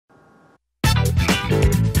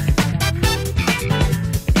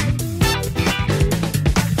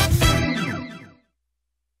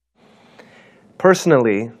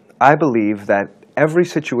Personally, I believe that every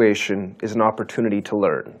situation is an opportunity to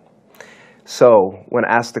learn. So, when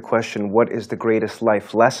asked the question, what is the greatest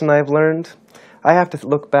life lesson I've learned? I have to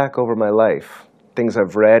look back over my life, things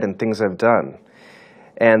I've read and things I've done.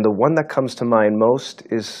 And the one that comes to mind most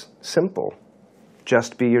is simple.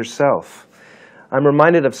 Just be yourself. I'm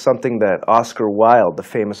reminded of something that Oscar Wilde, the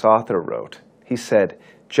famous author, wrote. He said,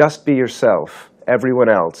 "Just be yourself. Everyone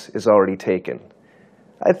else is already taken."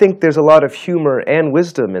 I think there's a lot of humor and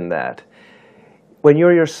wisdom in that. When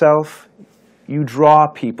you're yourself, you draw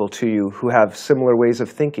people to you who have similar ways of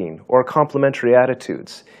thinking or complementary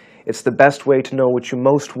attitudes. It's the best way to know what you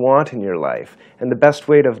most want in your life and the best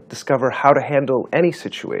way to discover how to handle any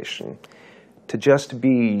situation. To just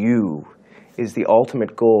be you is the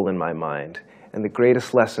ultimate goal in my mind and the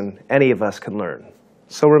greatest lesson any of us can learn.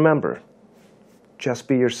 So remember, just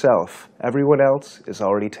be yourself. Everyone else is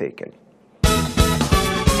already taken.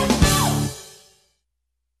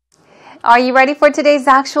 Are you ready for today's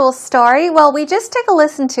actual story? Well, we just took a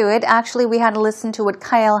listen to it. Actually, we had to listen to what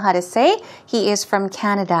Kyle had to say. He is from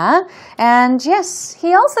Canada. And yes,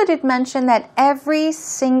 he also did mention that every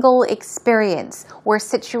single experience or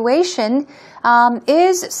situation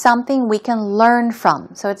is something we can learn from.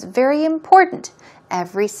 So it's very important.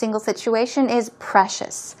 Every single situation is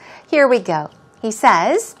precious. Here we go. He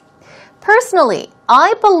says, "Personally,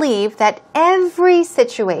 I believe that every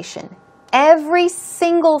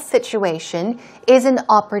single situation is an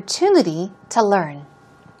opportunity to learn."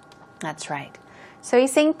 That's right. So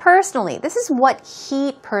he's saying personally, this is what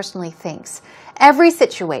he personally thinks. Every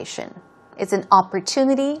situation is an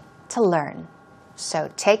opportunity to learn. So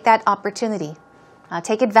take that opportunity.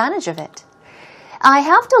 Take advantage of it. I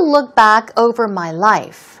have to look back over my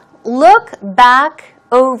life. Look back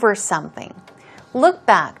over something. Look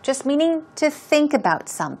back, just meaning to think about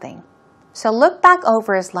something. So look back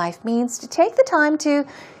over his life means to take the time to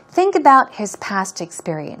think about his past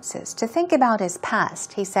experiences, to think about his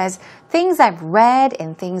past. He says, things I've read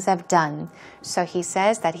and things I've done. So he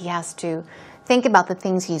says that he has to think about the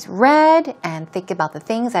things he's read and think about the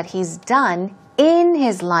things that he's done in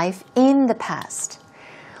his life in the past.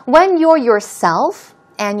 When you're yourself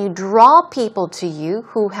and you draw people to you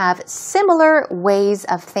who have similar ways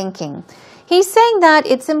of thinking, he's saying that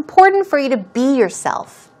it's important for you to be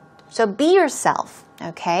yourself. So be yourself,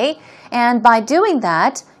 okay? And by doing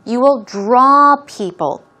that, you will draw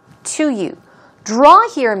people to you. Draw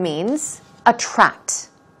here means attract.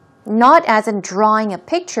 Not as in drawing a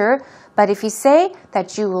picture, but if you say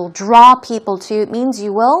that you will draw people to you, it means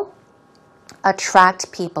you will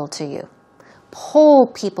attract people to you. Pull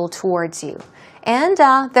people towards you. And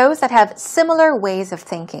those that have similar ways of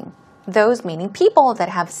thinking. Those meaning people that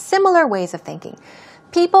have similar ways of thinking.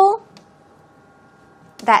 People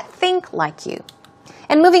that think like you.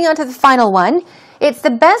 And moving on to the final one, it's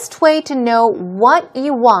the best way to know what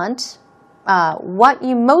you want, what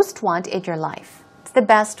you most want in your life. It's the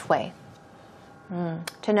best way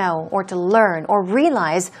to know or to learn or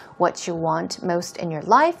realize what you want most in your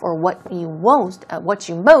life or what you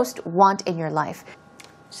most want in your life.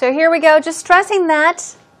 So here we go, just stressing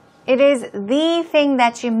that it is the thing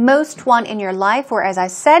that you most want in your life, or as I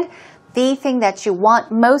said, the thing that you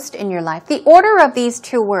want most in your life. The order of these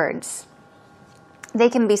two words, they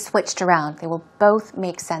can be switched around. They will both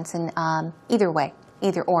make sense in either way,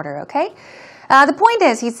 either order, okay? The point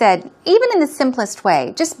is, he said, even in the simplest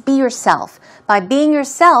way, just be yourself. By being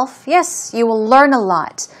yourself, yes, you will learn a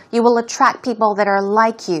lot. You will attract people that are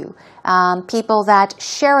like you, people that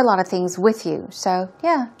share a lot of things with you. So,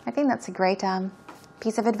 yeah, I think that's a great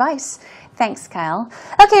piece of advice. Thanks, Kyle.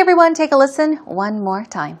 Okay, everyone, take a listen one more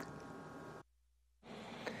time.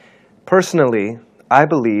 Personally, I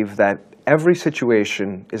believe that every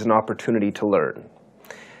situation is an opportunity to learn.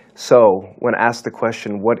 So, when asked the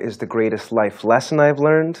question, what is the greatest life lesson I've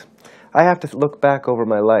learned? I have to look back over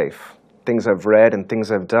my life, things I've read and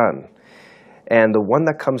things I've done. And the one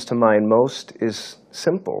that comes to mind most is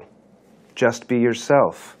simple. Just be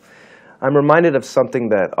yourself. I'm reminded of something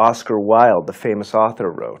that Oscar Wilde, the famous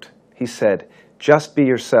author, wrote. He said, "Just be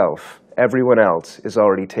yourself. Everyone else is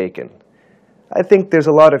already taken." I think there's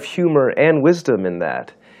a lot of humor and wisdom in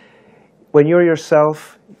that. When you're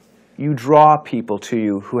yourself, you draw people to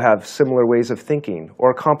you who have similar ways of thinking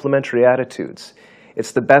or complementary attitudes.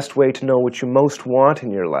 It's the best way to know what you most want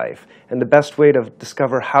in your life and the best way to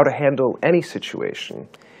discover how to handle any situation.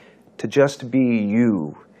 To just be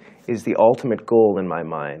you is the ultimate goal in my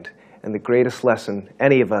mind and the greatest lesson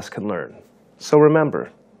any of us can learn. So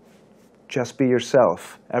remember, just be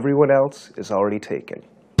yourself. Everyone else is already taken.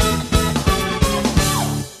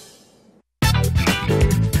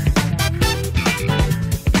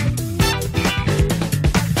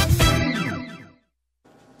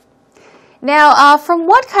 Now, from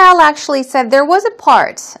what Kyle actually said, there was a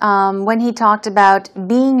part when he talked about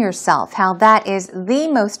being yourself, how that is the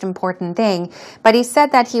most important thing. But he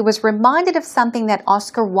said that he was reminded of something that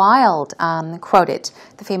Oscar Wilde quoted,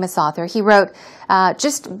 the famous author. He wrote,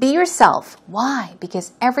 just be yourself. Why?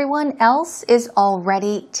 Because everyone else is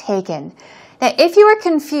already taken. Now, if you are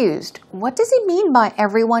confused, what does he mean by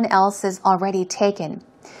everyone else is already taken?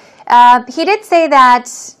 He did say that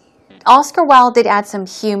Oscar Wilde did add some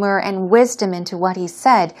humor and wisdom into what he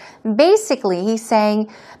said. Basically, he's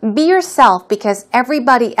saying, be yourself because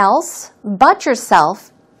everybody else but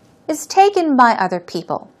yourself is taken by other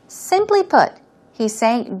people. Simply put, he's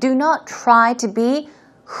saying, do not try to be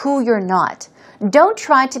who you're not. Don't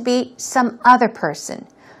try to be some other person.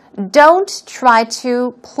 Don't try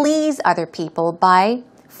to please other people by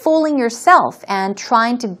fooling yourself and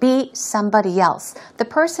trying to be somebody else, the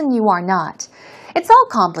person you are not. It's all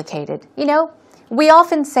complicated. You know, we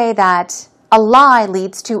often say that a lie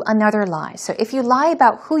leads to another lie. So if you lie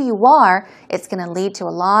about who you are, it's going to lead to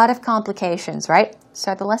a lot of complications, right?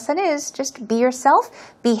 So the lesson is just be yourself,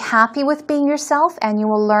 be happy with being yourself, and you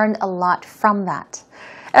will learn a lot from that.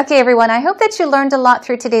 Okay, everyone, I hope that you learned a lot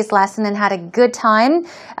through today's lesson and had a good time.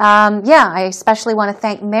 I especially want to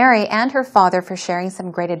thank Mary and her father for sharing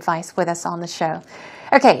some great advice with us on the show.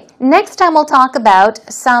 Okay, next time we'll talk about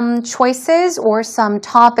some choices or some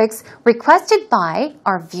topics requested by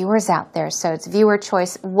our viewers out there. So it's viewer's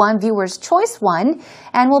choice one,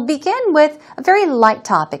 and we'll begin with a very light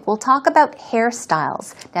topic. We'll talk about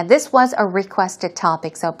hairstyles. Now this was a requested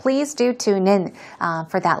topic, so please do tune in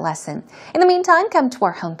for that lesson. In the meantime, come to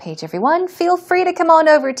our homepage, everyone. Feel free to come on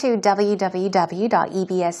over to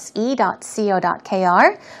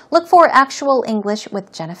www.ebse.co.kr. Look for Actual English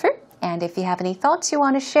with Jennifer. And if you have any thoughts you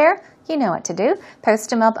want to share, you know what to do. Post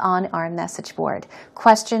them up on our message board.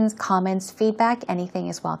 Questions, comments, feedback, anything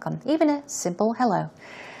is welcome. Even a simple hello.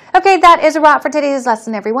 Okay, that is a wrap for today's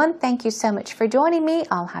lesson, everyone. Thank you so much for joining me.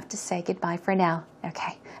 I'll have to say goodbye for now.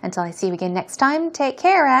 Okay, until I see you again next time, take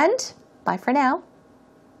care and bye for now.